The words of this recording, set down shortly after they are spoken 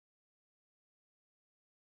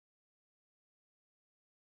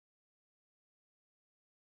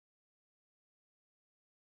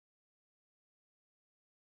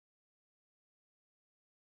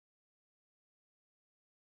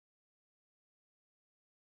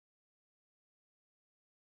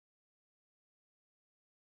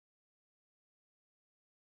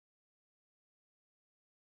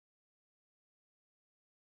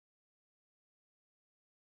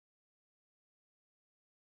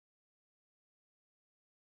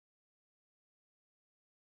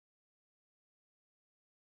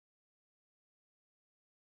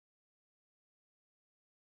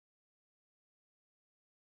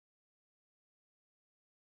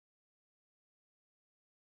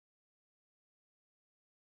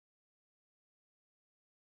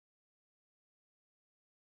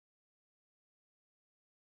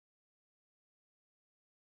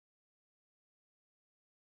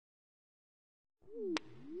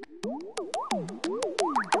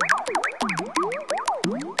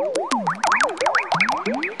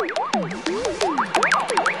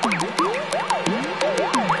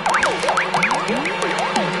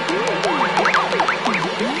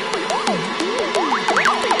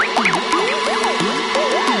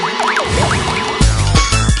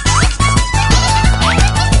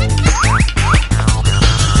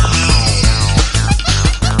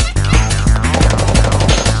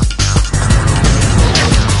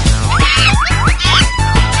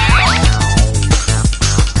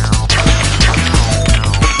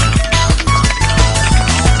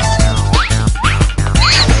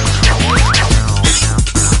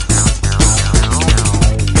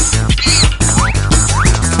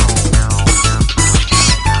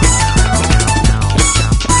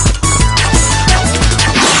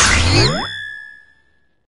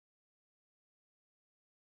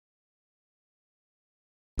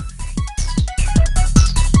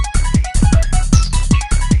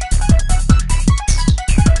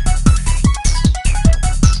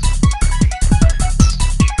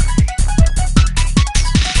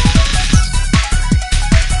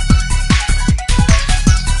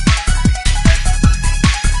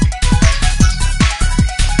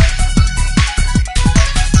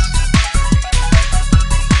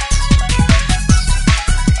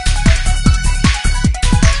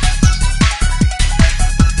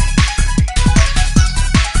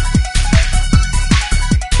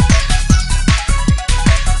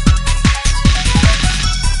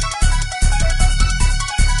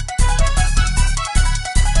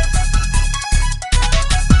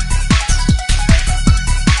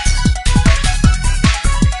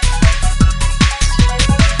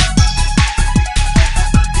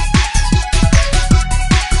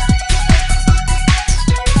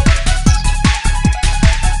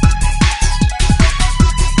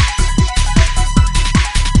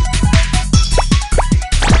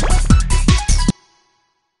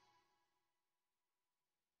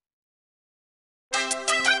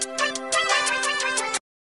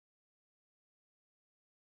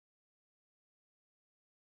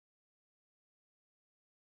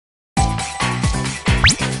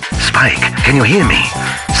Spike, can you hear me?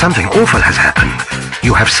 Something awful has happened.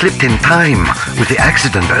 You have slipped in time with the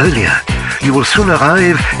accident earlier. You will soon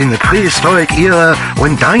arrive in the prehistoric era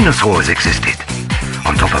when dinosaurs existed.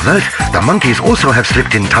 On top of that, the monkeys also have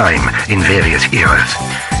slipped in time in various eras.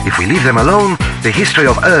 If we leave them alone, the history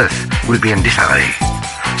of Earth will be in disarray.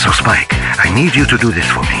 So Spike, I need you to do this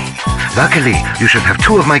for me. Luckily, you should have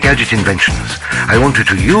 2 of my gadget inventions. I want you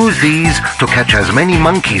to use these to catch as many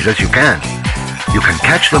monkeys as you can. You can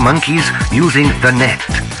catch the monkeys using the net.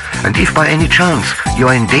 And if by any chance you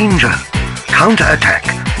are in danger, counterattack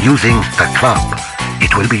using the club.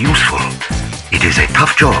 It will be useful. It is a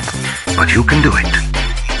tough job, but you can do it.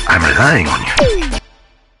 I'm relying on you.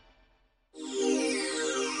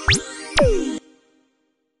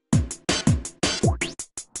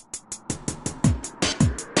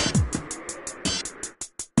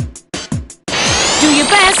 Do your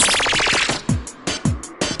best.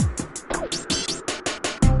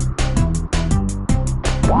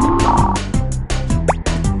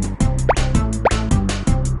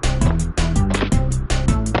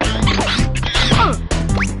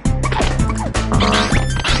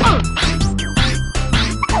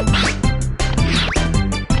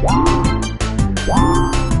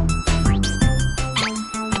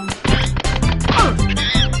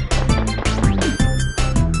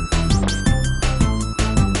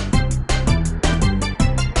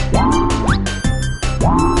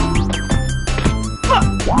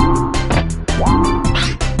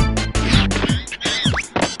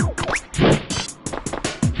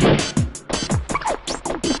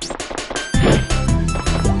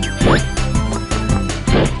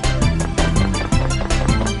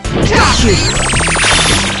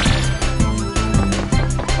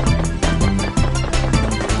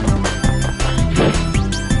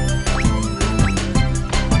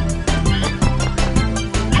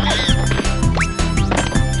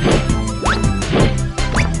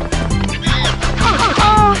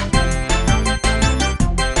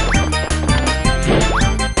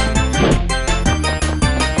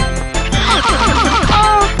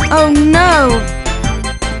 Oh no!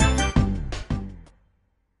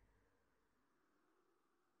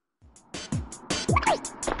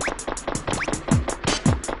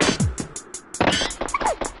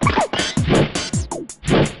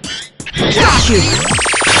 Got you!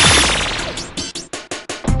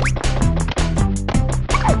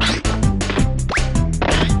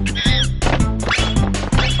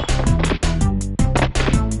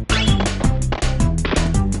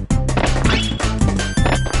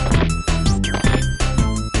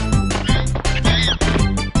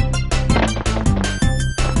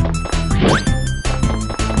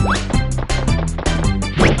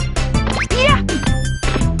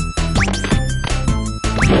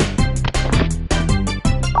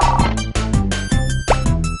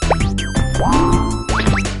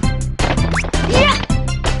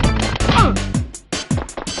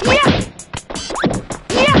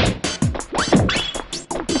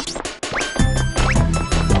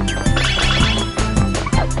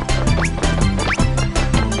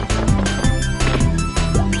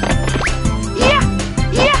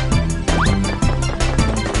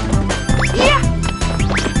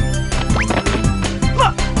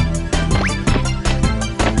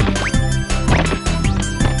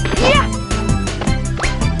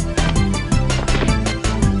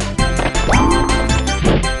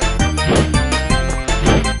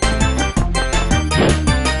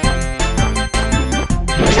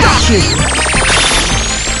 you.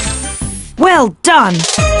 Well done.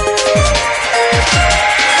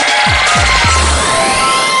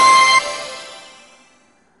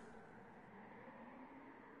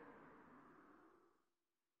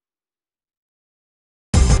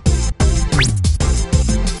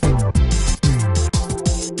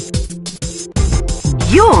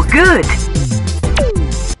 You're good.